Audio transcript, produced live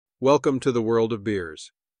Welcome to the world of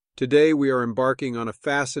beers. Today we are embarking on a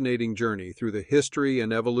fascinating journey through the history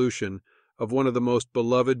and evolution of one of the most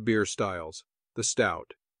beloved beer styles, the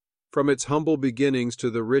stout. From its humble beginnings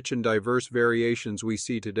to the rich and diverse variations we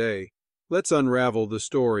see today, let's unravel the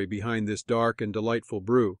story behind this dark and delightful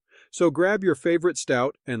brew. So grab your favorite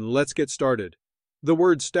stout and let's get started. The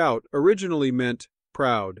word stout originally meant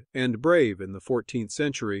proud and brave in the 14th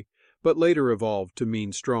century, but later evolved to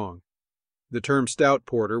mean strong. The term stout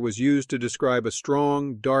porter was used to describe a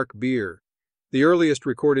strong, dark beer. The earliest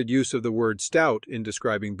recorded use of the word stout in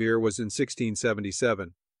describing beer was in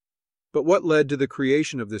 1677. But what led to the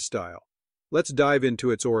creation of this style? Let's dive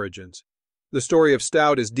into its origins. The story of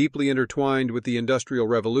stout is deeply intertwined with the Industrial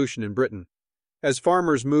Revolution in Britain. As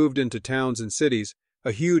farmers moved into towns and cities,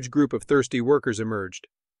 a huge group of thirsty workers emerged.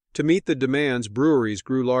 To meet the demands, breweries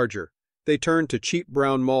grew larger. They turned to cheap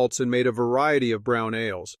brown malts and made a variety of brown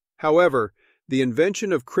ales. However, the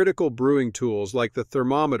invention of critical brewing tools like the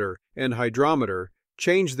thermometer and hydrometer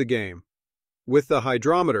changed the game. With the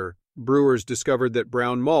hydrometer, brewers discovered that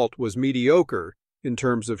brown malt was mediocre in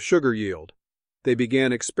terms of sugar yield. They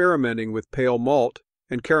began experimenting with pale malt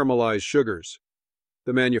and caramelized sugars.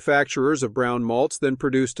 The manufacturers of brown malts then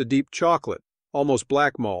produced a deep chocolate, almost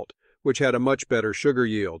black malt, which had a much better sugar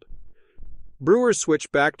yield. Brewers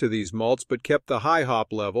switched back to these malts but kept the high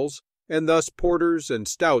hop levels, and thus porters and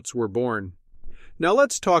stouts were born. Now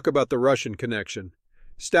let's talk about the Russian connection.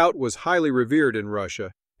 Stout was highly revered in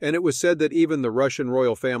Russia, and it was said that even the Russian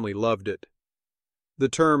royal family loved it. The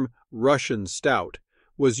term Russian stout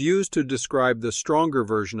was used to describe the stronger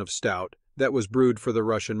version of stout that was brewed for the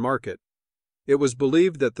Russian market. It was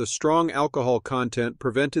believed that the strong alcohol content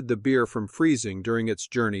prevented the beer from freezing during its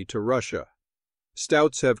journey to Russia.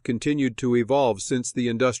 Stouts have continued to evolve since the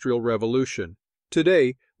Industrial Revolution.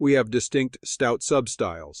 Today, we have distinct stout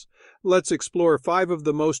substyles. Let's explore 5 of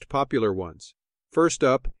the most popular ones. First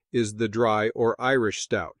up is the dry or Irish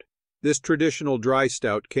stout. This traditional dry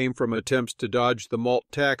stout came from attempts to dodge the malt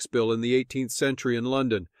tax bill in the 18th century in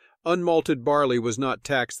London. Unmalted barley was not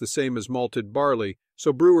taxed the same as malted barley,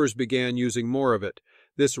 so brewers began using more of it.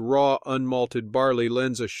 This raw, unmalted barley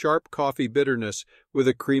lends a sharp coffee bitterness with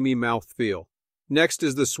a creamy mouthfeel. Next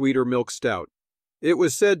is the sweeter milk stout. It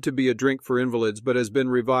was said to be a drink for invalids but has been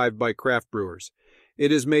revived by craft brewers.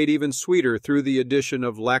 It is made even sweeter through the addition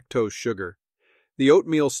of lactose sugar. The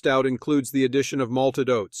oatmeal stout includes the addition of malted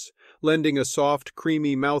oats, lending a soft,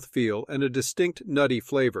 creamy mouthfeel and a distinct nutty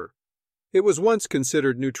flavor. It was once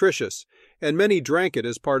considered nutritious, and many drank it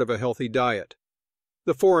as part of a healthy diet.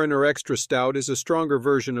 The foreign or extra stout is a stronger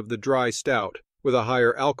version of the dry stout, with a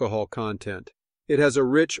higher alcohol content. It has a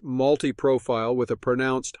rich, malty profile with a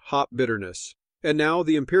pronounced hop bitterness. And now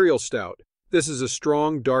the imperial stout. This is a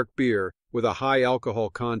strong, dark beer with a high alcohol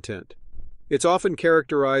content. It's often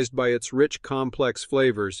characterized by its rich, complex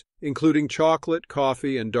flavors, including chocolate,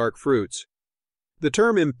 coffee, and dark fruits. The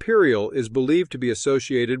term imperial is believed to be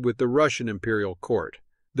associated with the Russian imperial court.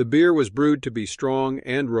 The beer was brewed to be strong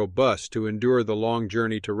and robust to endure the long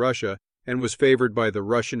journey to Russia and was favored by the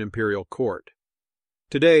Russian imperial court.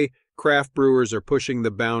 Today, craft brewers are pushing the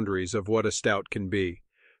boundaries of what a stout can be.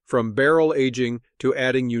 From barrel aging to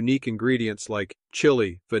adding unique ingredients like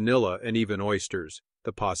chili, vanilla, and even oysters,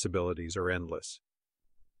 the possibilities are endless.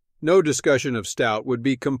 No discussion of stout would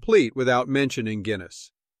be complete without mentioning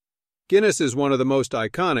Guinness. Guinness is one of the most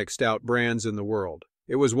iconic stout brands in the world.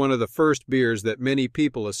 It was one of the first beers that many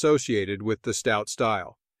people associated with the stout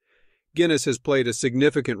style. Guinness has played a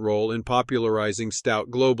significant role in popularizing stout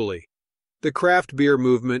globally. The craft beer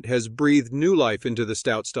movement has breathed new life into the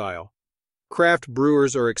stout style. Craft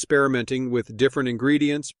brewers are experimenting with different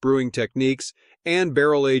ingredients, brewing techniques, and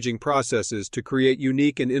barrel aging processes to create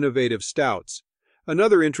unique and innovative stouts.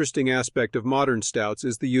 Another interesting aspect of modern stouts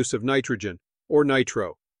is the use of nitrogen, or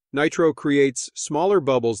nitro. Nitro creates smaller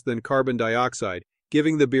bubbles than carbon dioxide,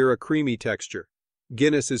 giving the beer a creamy texture.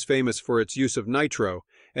 Guinness is famous for its use of nitro,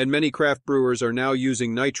 and many craft brewers are now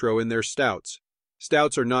using nitro in their stouts.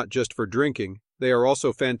 Stouts are not just for drinking, they are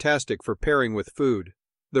also fantastic for pairing with food.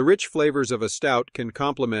 The rich flavors of a stout can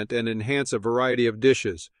complement and enhance a variety of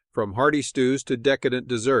dishes, from hearty stews to decadent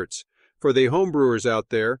desserts. For the homebrewers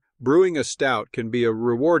out there, brewing a stout can be a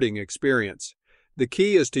rewarding experience. The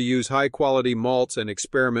key is to use high-quality malts and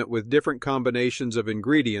experiment with different combinations of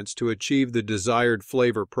ingredients to achieve the desired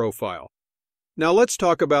flavor profile. Now let's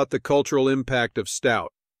talk about the cultural impact of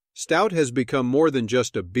stout. Stout has become more than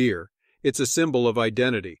just a beer. It's a symbol of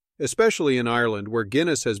identity, especially in Ireland, where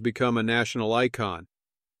Guinness has become a national icon.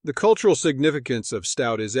 The cultural significance of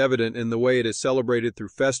stout is evident in the way it is celebrated through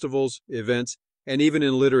festivals, events, and even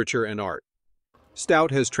in literature and art.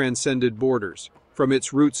 Stout has transcended borders. From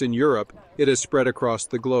its roots in Europe, it has spread across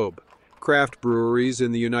the globe. Craft breweries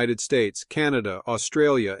in the United States, Canada,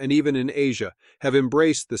 Australia, and even in Asia have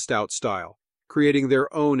embraced the stout style, creating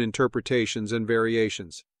their own interpretations and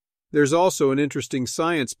variations. There's also an interesting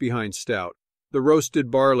science behind stout. The roasted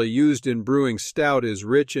barley used in brewing stout is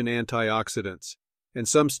rich in antioxidants, and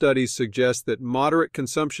some studies suggest that moderate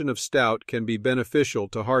consumption of stout can be beneficial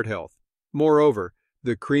to heart health. Moreover,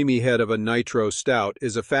 the creamy head of a nitro stout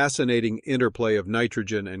is a fascinating interplay of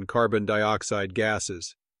nitrogen and carbon dioxide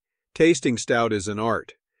gases. Tasting stout is an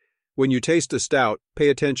art. When you taste a stout, pay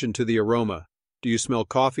attention to the aroma. Do you smell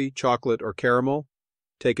coffee, chocolate, or caramel?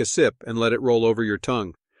 Take a sip and let it roll over your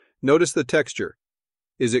tongue. Notice the texture.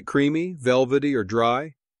 Is it creamy, velvety, or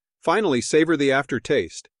dry? Finally, savor the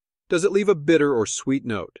aftertaste. Does it leave a bitter or sweet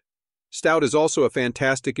note? Stout is also a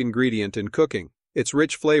fantastic ingredient in cooking. Its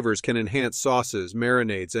rich flavors can enhance sauces,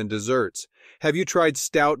 marinades, and desserts. Have you tried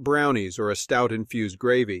stout brownies or a stout-infused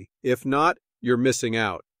gravy? If not, you're missing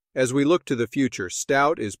out. As we look to the future,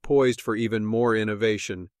 stout is poised for even more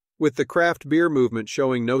innovation. With the craft beer movement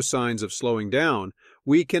showing no signs of slowing down,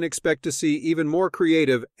 we can expect to see even more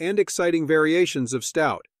creative and exciting variations of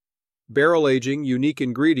stout. Barrel aging, unique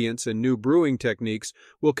ingredients, and new brewing techniques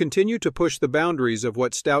will continue to push the boundaries of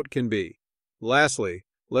what stout can be. Lastly,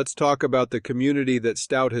 let's talk about the community that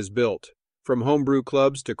stout has built. From homebrew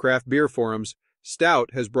clubs to craft beer forums, stout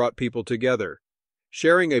has brought people together.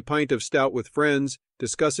 Sharing a pint of stout with friends,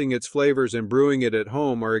 discussing its flavors, and brewing it at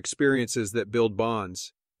home are experiences that build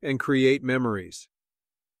bonds and create memories.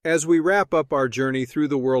 As we wrap up our journey through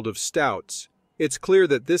the world of stouts, it's clear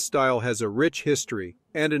that this style has a rich history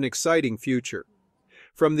and an exciting future.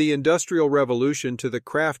 From the Industrial Revolution to the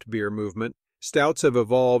craft beer movement, stouts have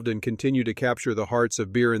evolved and continue to capture the hearts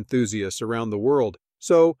of beer enthusiasts around the world.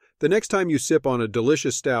 So, the next time you sip on a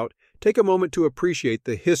delicious stout, take a moment to appreciate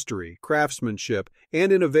the history, craftsmanship,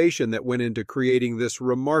 and innovation that went into creating this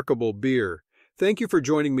remarkable beer. Thank you for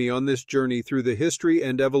joining me on this journey through the history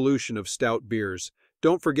and evolution of stout beers.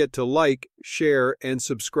 Don't forget to like, share, and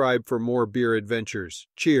subscribe for more beer adventures.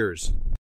 Cheers!